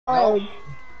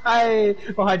hi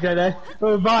Jedi.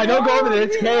 Bye, don't go over there,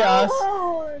 it's chaos.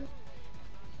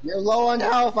 You're low on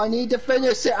health, I need to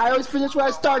finish it. I always finish when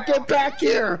I start, get back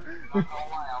here!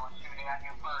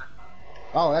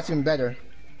 Oh, that's even better.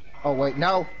 Oh wait,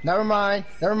 no, never mind,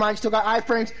 still got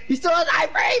iframes. He still has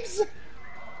iframes!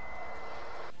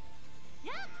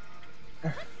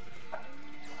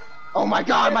 Oh my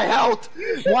god, my health!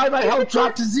 Why my health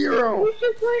dropped to 0?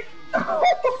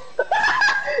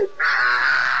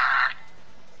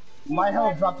 My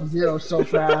health dropped to 0 so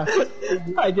fast.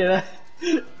 I did it.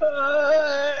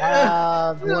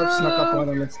 Glorp snuck up on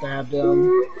him and stabbed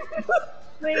him.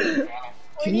 Wait,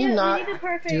 Can you not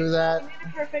do that? We need the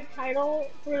perfect title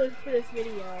for this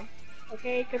video,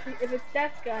 okay? Because if it's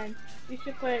Death Gun, we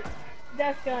should put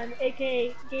Death Gun,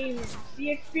 aka Game,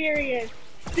 the experience,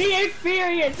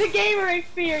 the gamer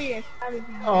experience.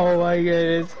 Oh my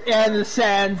goodness, and the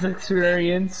Sans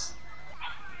experience.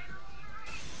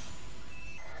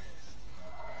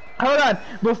 Hold on,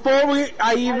 before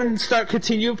I even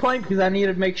continue playing, because I need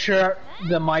to make sure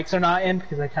the mics are not in,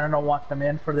 because I kind of don't want them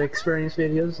in for the experience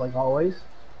videos, like always.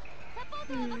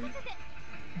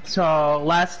 So,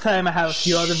 last time I have a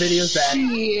few other videos that...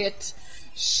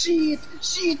 Shit!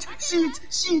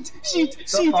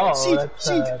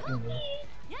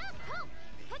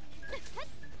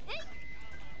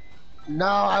 No,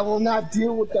 I will not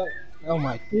deal with that. Oh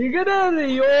my... You're gonna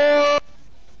your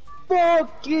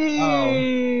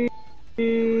fucking...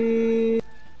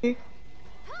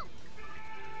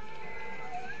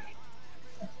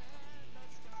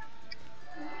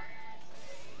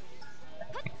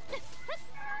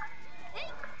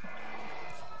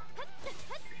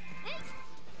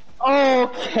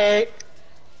 Okay.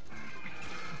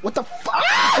 What the fuck?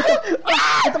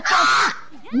 What the fuck?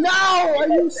 No! Are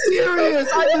you serious?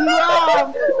 I've been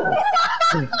robbed!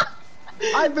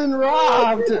 I've been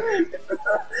robbed!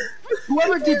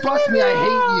 Whoever debuffed me, I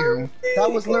hate you.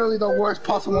 That was literally the worst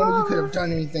possible moment you could have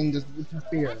done anything to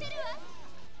interfere.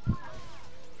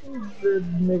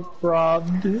 Nick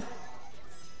robbed.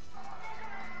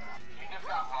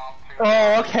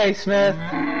 Oh, okay, Smith.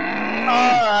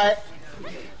 Alright.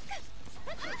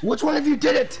 Which one of you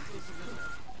did it?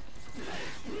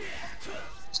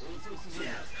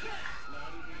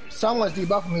 Someone's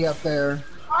debuffing me up there.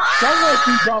 Someone's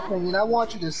debuffing me, and I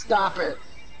want you to stop it.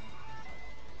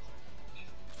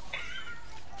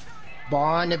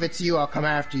 Bond, if it's you, I'll come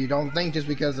after you. Don't think just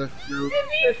because of you.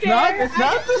 It's not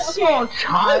the small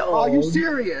child. Are you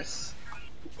serious?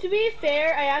 To be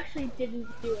fair, I actually didn't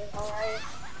do it, alright?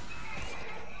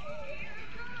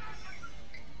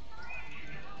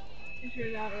 If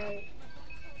you're not right.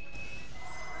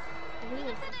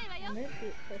 I missed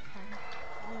it first time.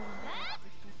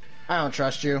 I don't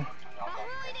trust you.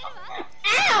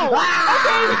 Ow!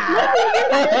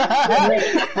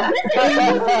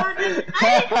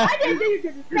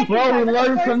 Well, we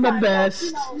learned from the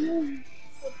best.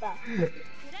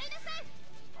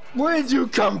 Where did you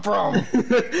come from?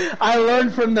 I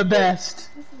learned from the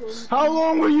best. How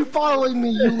long were you following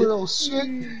me, you little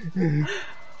shit?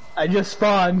 I just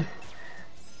spawned.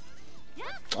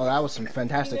 Oh, that was some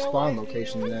fantastic spawn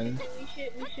location then.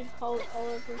 We should call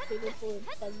all of our favorite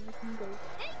bullets bugs and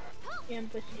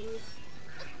ambushes.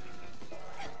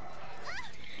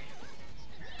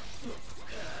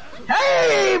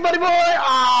 Hey, buddy boy!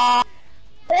 Ah!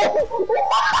 Oh! I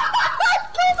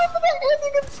killed him with an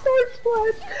ending and sword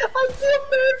splash! I'm so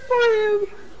mad for him!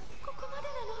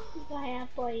 Bye,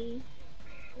 boy.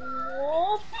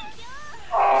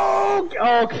 Oh,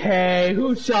 okay.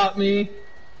 Who shot me?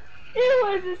 It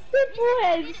was a simple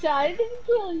headshot. I didn't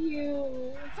kill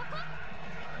you.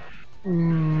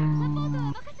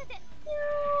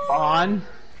 On.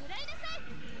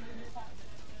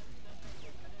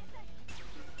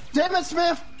 Damn it,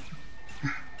 Smith!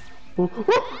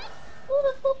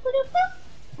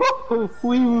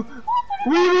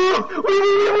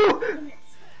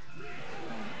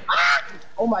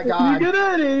 Oh my god. Get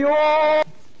out of here!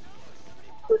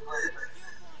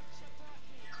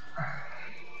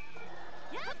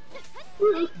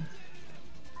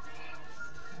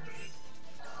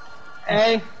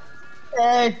 Hey!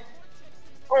 Hey!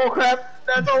 Oh crap!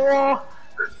 That's a wall!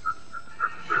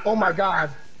 Oh my god.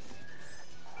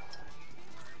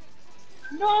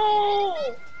 No!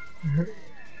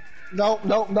 No,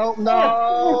 no, no,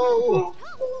 no!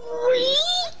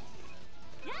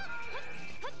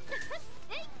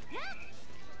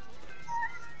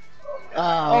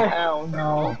 Oh, hell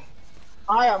no.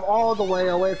 I am all the way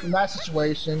away from that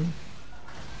situation.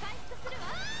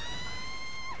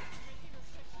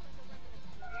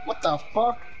 What the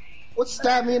fuck? What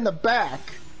stabbed me in the back?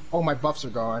 Oh, my buffs are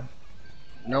gone.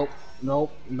 Nope.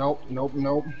 Nope, nope, nope,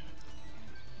 nope.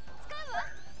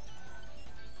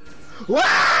 Wah!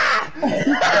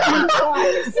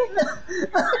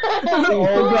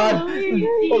 Oh god.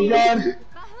 Oh god.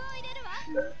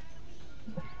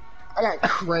 I got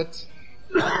crit.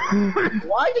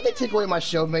 Why did they take away my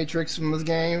shield matrix from this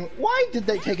game? Why did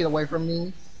they take it away from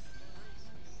me?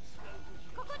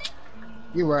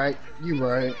 You're right. You're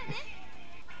right.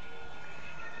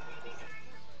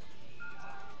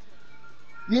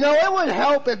 You know, it would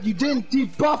help if you didn't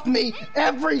debuff me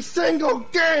every single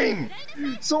game,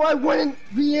 so I wouldn't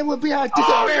be able to be at a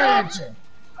disadvantage.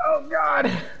 Oh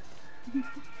god.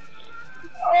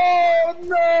 Oh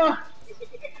no.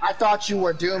 I thought you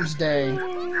were Doomsday.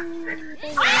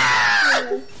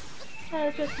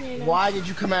 Why did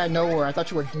you come out of nowhere? I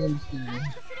thought you were Doomsday.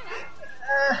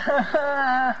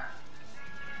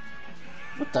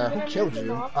 What the? Who killed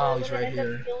you? Oh, he's right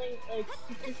here. I'm feeling like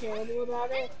super terrible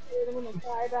about it, and I'm gonna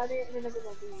cry about it, and then I'm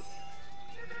gonna leave.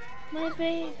 My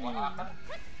baby. Are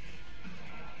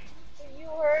you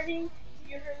hurting?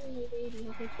 You're hurting me, baby.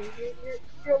 Okay,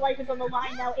 your life is on the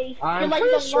line now, Ace. Your I'm life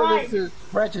pretty is on the sure line. this is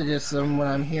prejudice in what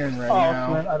I'm hearing right Oh, now.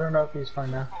 Flint, I don't know if he's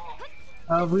fine now.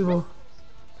 We will.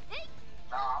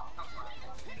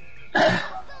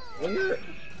 Where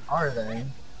are they?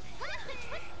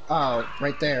 Oh,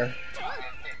 right there.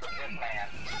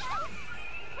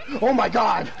 Oh my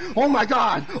god! Oh my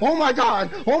god! Oh my god!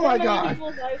 Oh my god!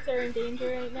 People's lives are in danger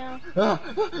right now.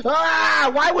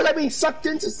 Why would I be sucked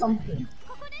into something?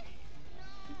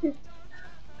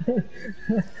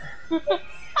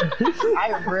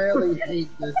 I really hate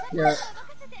this shit.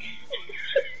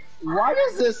 Why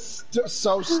is this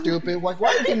so stupid? Like,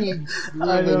 why can you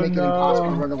literally make it impossible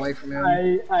to run away from him?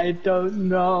 I don't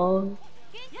know.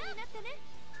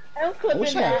 I'm I clipping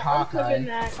wish I had that. I'm Hawkeye. clipping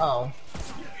that. Oh.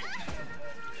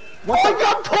 What I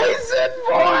got poisoned,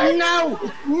 boy! No!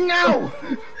 No!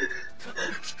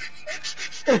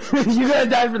 You're gonna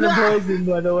die for the poison,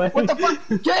 by the way. What the fuck?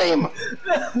 Game!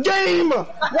 Game!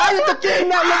 Why did the game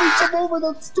not let me jump over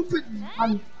the stupid...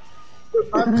 I'm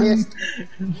pissed.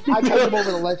 I tried to jump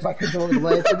over the ledge, but I couldn't jump over the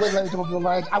ledge. It wouldn't let me jump over the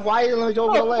ledge. Why didn't it let me jump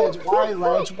over the ledge? Why,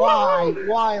 ledge? Why?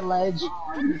 Why, ledge?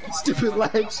 Stupid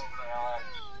ledge.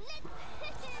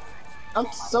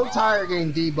 I'm so tired of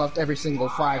getting debuffed every single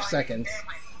 5 seconds.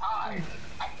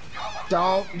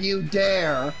 Don't you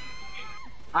dare!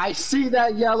 I see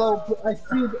that yellow. I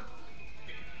see.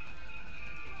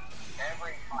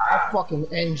 I'll fucking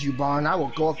end you, Bon. I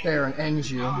will go up there and end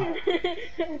you. Oh,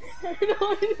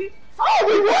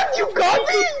 we won! You got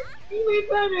me! You made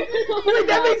better. Wait,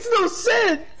 that makes no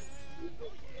sense!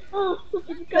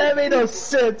 That made no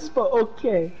sense, but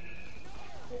okay.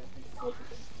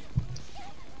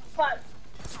 But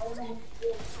that was an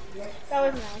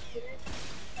accident.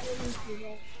 I didn't do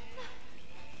that.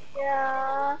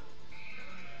 Yeah.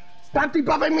 Stop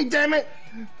debuffing me, damn it!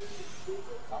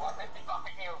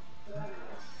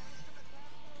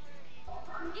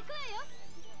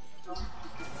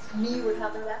 Me would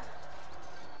have that.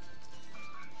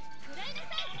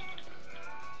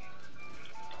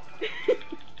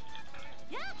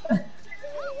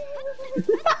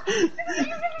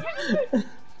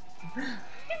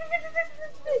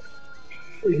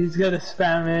 He's gonna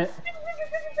spam it.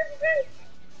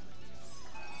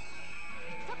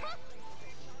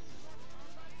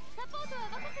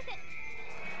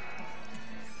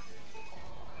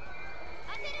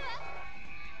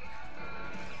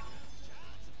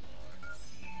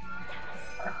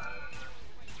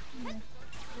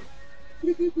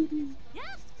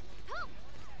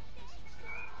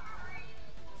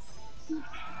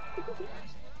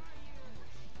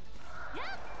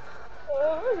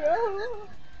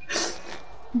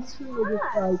 He's really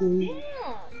excited.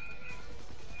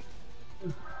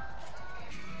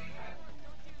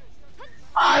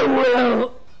 I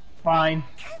will! Fine.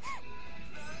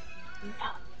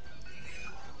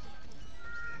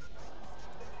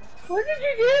 What did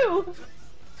you do?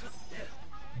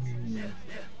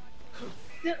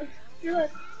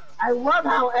 I love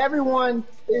how everyone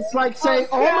is like saying,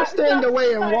 "Oh, I'm gonna stand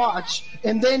away and watch,"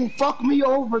 and then fuck me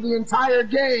over the entire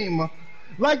game.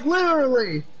 Like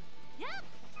literally.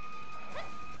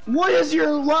 What is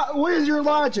your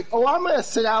logic? Oh, I'm gonna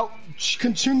sit out.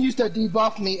 Continues to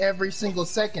debuff me every single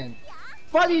second.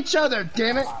 Fight each other,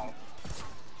 damn it!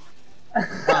 Oh,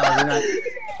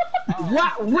 you're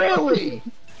not. What? Really?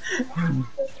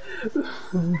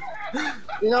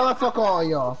 You know what? Fuck all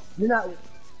y'all. You're not.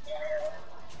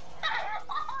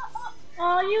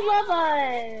 Oh, you love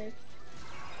us.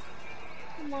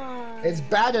 Come on. It's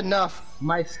bad enough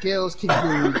my skills can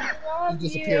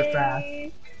disappear fast.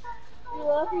 I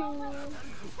love you.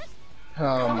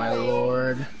 Oh my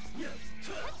lord.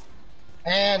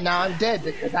 And now I'm dead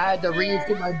because I had to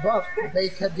re-get my buff. They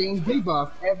kept getting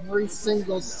debuffed every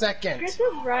single second. Chris is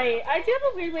right. I do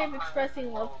have a weird way of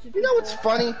expressing love to people. You know what's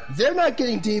funny? They're not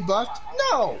getting debuffed.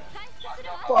 No.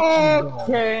 Fuck you.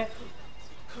 Okay.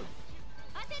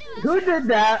 Who did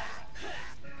that?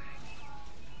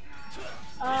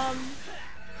 I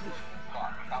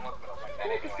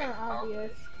feel like it's kind of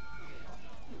obvious.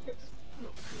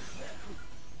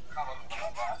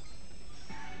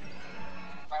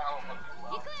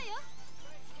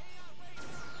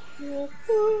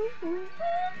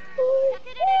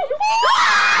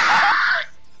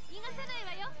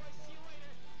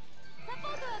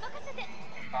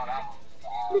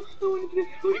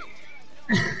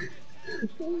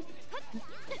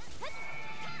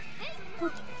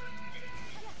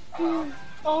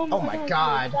 Oh my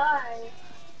god. I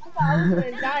thought I was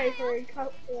gonna die for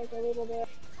like a little bit.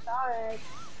 God.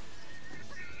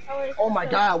 Oh my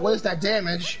god, what is that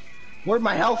damage? Where'd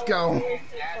my health go?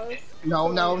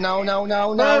 No, no, no, no, no,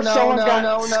 no, no, Someone no, got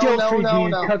no, skill no, tree no,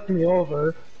 and no. cut me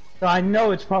over. So I know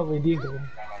it's probably Deagle.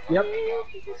 Yep.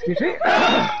 Excuse me?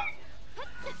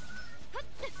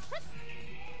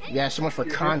 Yeah, so much for I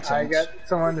content. got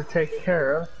someone to take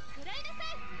care of.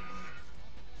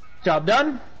 Job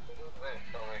done?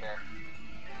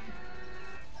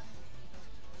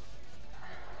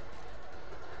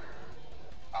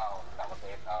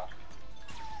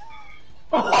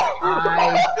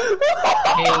 I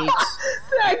hate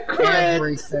That crit!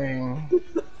 everything.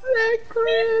 That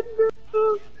crit,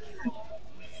 bro!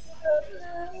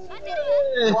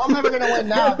 Well, I'm never gonna win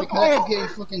now because I keep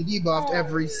getting fucking debuffed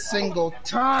every single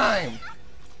time.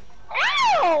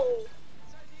 Ow!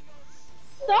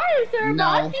 Sorry, sir, No.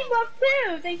 but I'm debuffed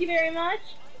too. Thank you very much.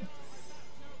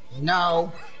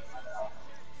 No.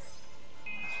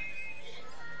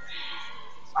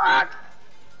 Fuck.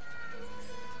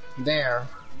 There.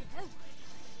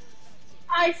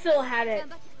 I still had it.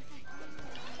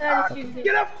 And I just used it.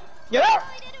 Get up! Get up!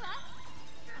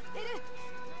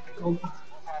 Oh.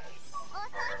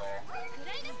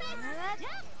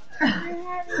 You're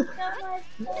having so much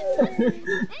fun.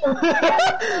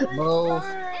 Move.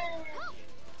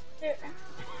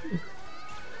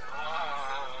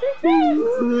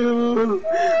 Weeble,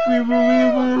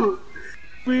 weeble,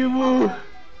 weeble.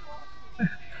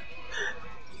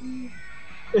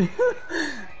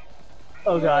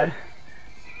 Oh god.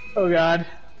 Oh god.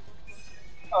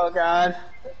 Oh god.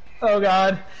 Oh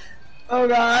god. Oh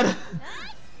god.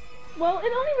 Well,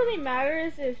 it only really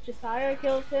matters if Josiah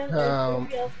kills him, or if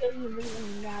somebody else kills him, it doesn't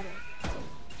really matter.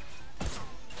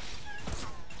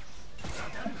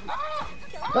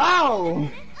 Ow!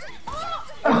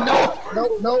 No! No!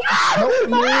 No!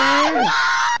 No!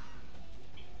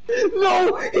 No!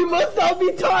 He must not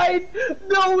be tied!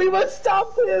 No, we must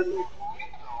stop him!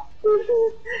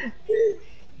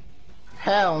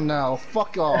 Hell no!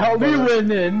 Fuck off! How we brother.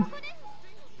 winning?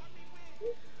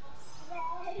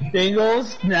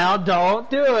 Dingles, now don't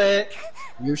do it!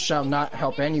 You shall not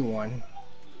help anyone.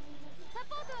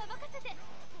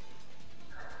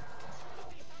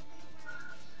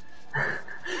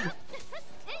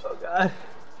 Oh god.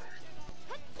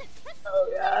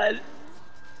 Oh god.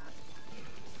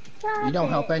 Stop You don't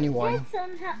help it. anyone. Get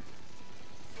some help.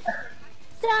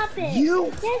 Stop it!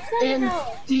 You Get some and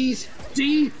help! these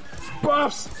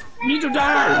debuffs need to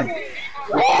die!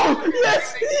 Oh!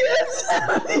 Yes! Yes!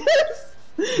 Yes!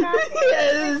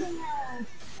 Yes!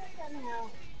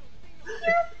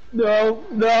 No,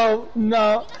 no,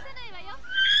 no.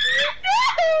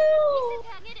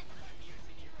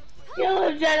 Kill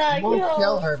him, Jenna! Won't Kill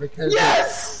kill him! her because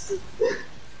Yes!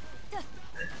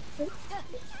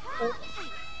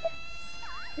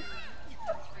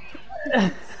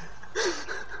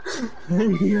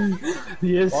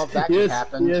 Yes, Well, that can yes,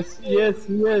 happen. yes, yes,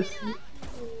 yes.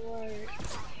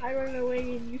 I run away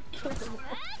and you kill him.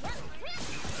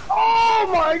 Oh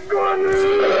my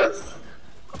goodness!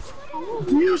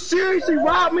 Do you seriously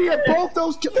rob me at both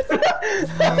those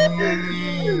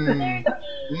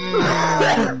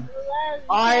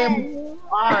I am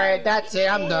alright, that's it,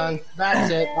 I'm done.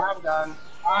 That's it, I'm done.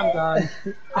 I'm done.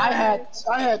 I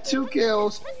had 2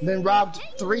 kills, then robbed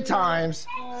 3 times.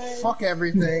 Fuck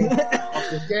everything. Fuck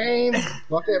the game.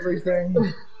 Fuck everything.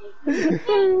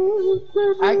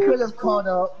 I could have caught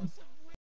up.